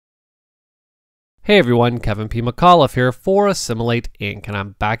Hey everyone, Kevin P. McAuliffe here for Assimilate Inc. and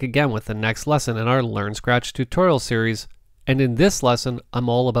I'm back again with the next lesson in our Learn Scratch tutorial series. And in this lesson, I'm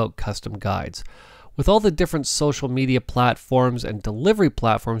all about custom guides. With all the different social media platforms and delivery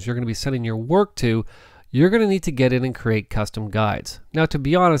platforms you're going to be sending your work to, you're going to need to get in and create custom guides. Now, to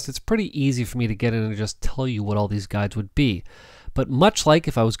be honest, it's pretty easy for me to get in and just tell you what all these guides would be. But much like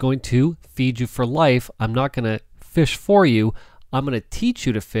if I was going to feed you for life, I'm not going to fish for you. I'm going to teach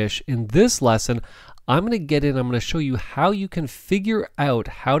you to fish. In this lesson, I'm going to get in, I'm going to show you how you can figure out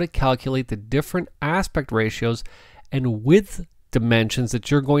how to calculate the different aspect ratios and width dimensions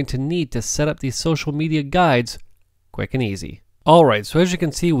that you're going to need to set up these social media guides quick and easy. Alright, so as you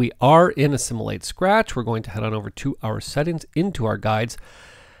can see, we are in Assimilate Scratch. We're going to head on over to our settings into our guides.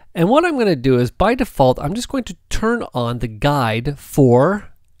 And what I'm going to do is, by default, I'm just going to turn on the guide for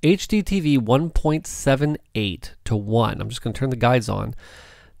HDTV 1.78 to 1. I'm just going to turn the guides on.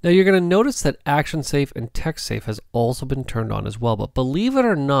 Now you're going to notice that Action Safe and Text Safe has also been turned on as well, but believe it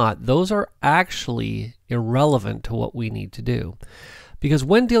or not, those are actually irrelevant to what we need to do. Because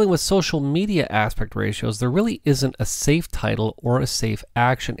when dealing with social media aspect ratios, there really isn't a safe title or a safe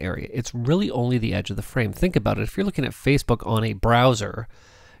action area. It's really only the edge of the frame. Think about it. If you're looking at Facebook on a browser,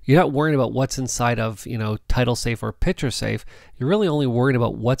 you're not worrying about what's inside of, title safe or picture safe. You're really only worried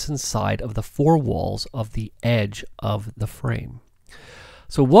about what's inside of the four walls of the edge of the frame.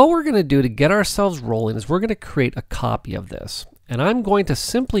 So what we're going to do to get ourselves rolling is we're going to create a copy of this. And I'm going to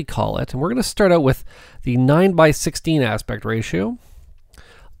simply call it, and we're going to start out with the 9:16 aspect ratio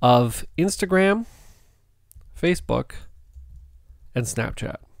of Instagram, Facebook, and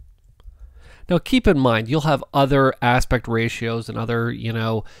Snapchat. Now keep in mind, you'll have other aspect ratios and other,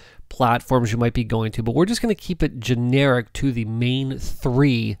 platforms you might be going to, but we're just going to keep it generic to the main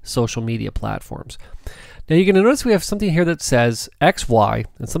three social media platforms. Now you're going to notice we have something here that says X, Y,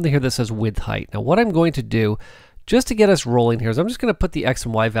 and something here that says width, height. Now what I'm going to do, just to get us rolling here, is I'm just going to put the X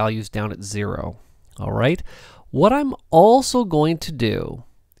and Y values down at 0. All right. What I'm also going to do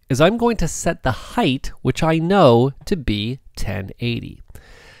is I'm going to set the height, which I know to be 1080.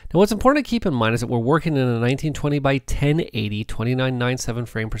 Now what's important to keep in mind is that we're working in a 1920 by 1080 2997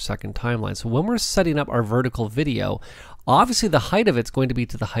 frame per second timeline. So when we're setting up our vertical video, obviously the height of it's going to be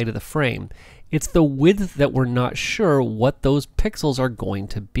to the height of the frame. It's the width that we're not sure what those pixels are going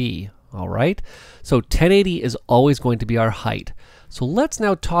to be. All right, so 1080 is always going to be our height. So let's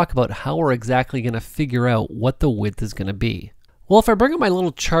now talk about how we're exactly going to figure out what the width is going to be. Well, if I bring up my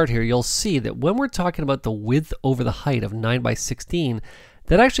little chart here, you'll see that when we're talking about the width over the height of 9:16,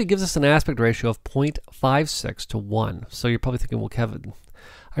 that actually gives us an aspect ratio of 0.56 to 1. So you're probably thinking, well, Kevin,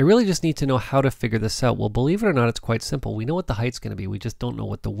 I really just need to know how to figure this out. Well, believe it or not, it's quite simple. We know what the height's going to be. We just don't know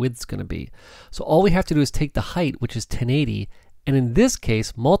what the width's going to be. So all we have to do is take the height, which is 1080, and in this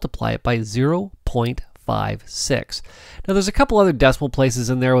case, multiply it by 0.56. Now there's a couple other decimal places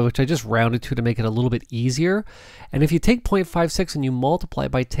in there which I just rounded to make it a little bit easier. And if you take 0.56 and you multiply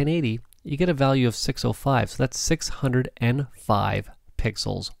it by 1080, you get a value of 605. So that's 605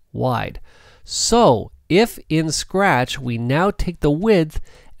 pixels wide. So if in Scratch we now take the width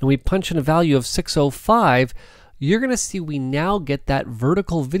and we punch in a value of 605, you're going to see we now get that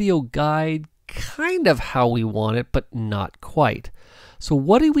vertical video guide kind of how we want it, but not quite. So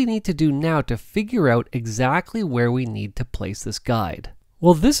what do we need to do now to figure out exactly where we need to place this guide?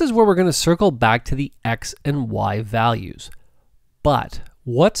 Well, this is where we're going to circle back to the X and Y values. But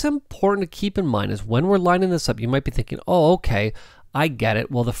what's important to keep in mind is when we're lining this up, you might be thinking, oh, okay, I get it.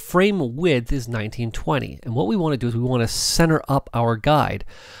 Well, the frame width is 1920. And what we want to do is we want to center up our guide.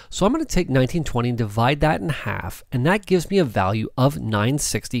 So I'm going to take 1920 and divide that in half. And that gives me a value of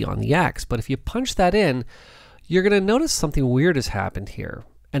 960 on the X. But if you punch that in, you're going to notice something weird has happened here.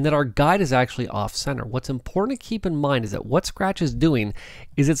 And that our guide is actually off center. What's important to keep in mind is that what Scratch is doing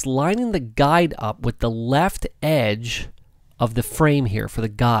is it's lining the guide up with the left edge of the frame here for the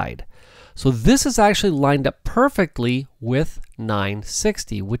guide. So this is actually lined up perfectly with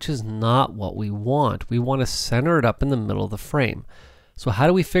 960, which is not what we want. We want to center it up in the middle of the frame. So how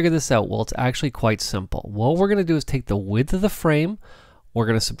do we figure this out? Well, it's actually quite simple. What we're going to do is take the width of the frame, we're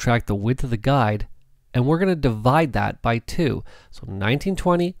going to subtract the width of the guide, and we're going to divide that by 2. So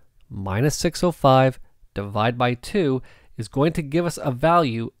 1920 minus 605 divided by 2 is going to give us a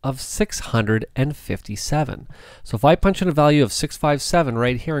value of 657. So if I punch in a value of 657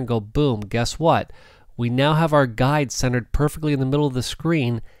 right here and go boom, guess what? We now have our guide centered perfectly in the middle of the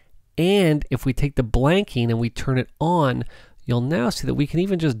screen. And if we take the blanking and we turn it on, you'll now see that we can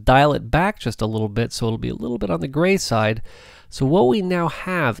even just dial it back just a little bit, so it'll be a little bit on the gray side. So what we now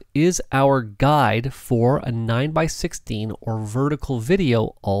have is our guide for a 9:16 or vertical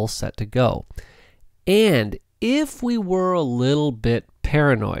video all set to go. And if we were a little bit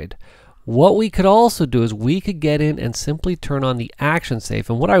paranoid, what we could also do is we could get in and simply turn on the action safe.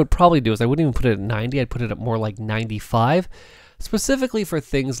 And what I would probably do is I wouldn't even put it at 90, I'd put it at more like 95, specifically for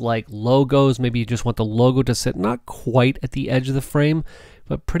things like logos. Maybe you just want the logo to sit not quite at the edge of the frame,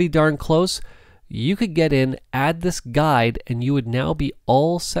 but pretty darn close. You could get in, add this guide, and you would now be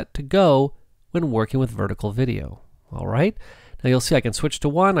all set to go when working with vertical video. All right. Now you'll see I can switch to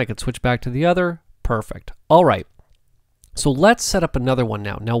one, I can switch back to the other. Perfect. All right. So let's set up another one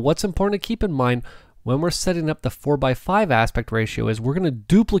now. Now what's important to keep in mind when we're setting up the 4:5 aspect ratio is we're going to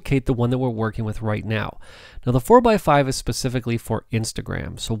duplicate the one that we're working with right now. Now the 4:5 is specifically for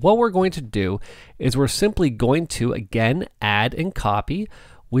Instagram. So what we're going to do is we're simply going to, again, add and copy.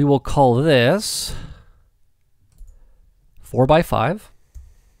 We will call this 4:5.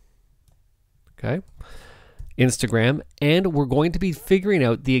 Okay. Instagram, and we're going to be figuring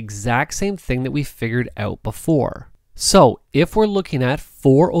out the exact same thing that we figured out before. So if we're looking at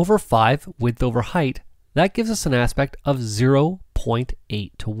 4/5 width over height, that gives us an aspect of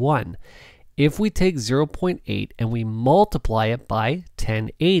 0.8 to 1. If we take 0.8 and we multiply it by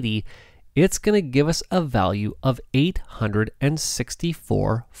 1080, it's going to give us a value of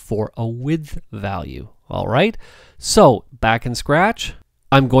 864 for a width value. All right, so back in Scratch,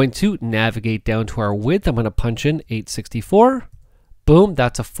 I'm going to navigate down to our width. I'm going to punch in 864. Boom,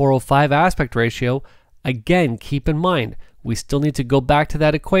 that's a 4:5 aspect ratio. Again, keep in mind, we still need to go back to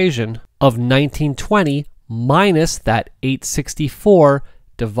that equation of 1920 minus that 864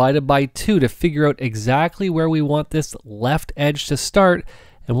 divided by 2 to figure out exactly where we want this left edge to start.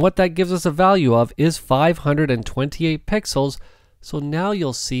 And what that gives us a value of is 528 pixels. So now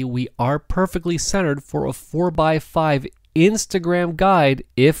you'll see we are perfectly centered for a 4:5 Instagram guide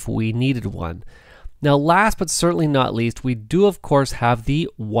if we needed one. Now last but certainly not least, we do of course have the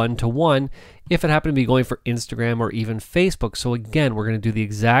 1-to-1 if it happened to be going for Instagram or even Facebook. So again, we're going to do the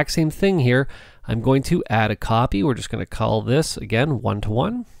exact same thing here. I'm going to add a copy. We're just going to call this again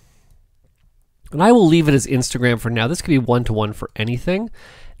 1-to-1. And I will leave it as Instagram for now. This could be 1-to-1 for anything.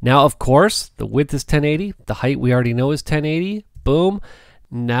 Now of course, the width is 1080. The height we already know is 1080. Boom.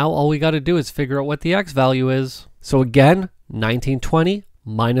 Now all we got to do is figure out what the X value is. So again, 1920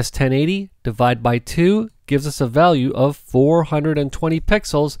 minus 1080 divided by 2 gives us a value of 420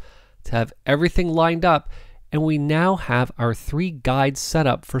 pixels to have everything lined up. And we now have our 3 guides set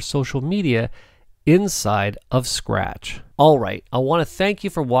up for social media inside of Scratch. All right, I want to thank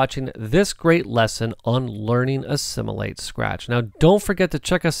you for watching this great lesson on learning Assimilate Scratch. Now, don't forget to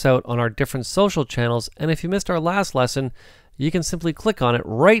check us out on our different social channels. And if you missed our last lesson, you can simply click on it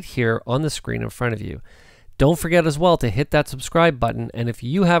right here on the screen in front of you. Don't forget as well to hit that subscribe button, and if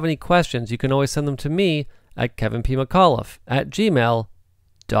you have any questions, you can always send them to me at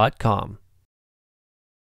kevinpmcauliffe@gmail.com.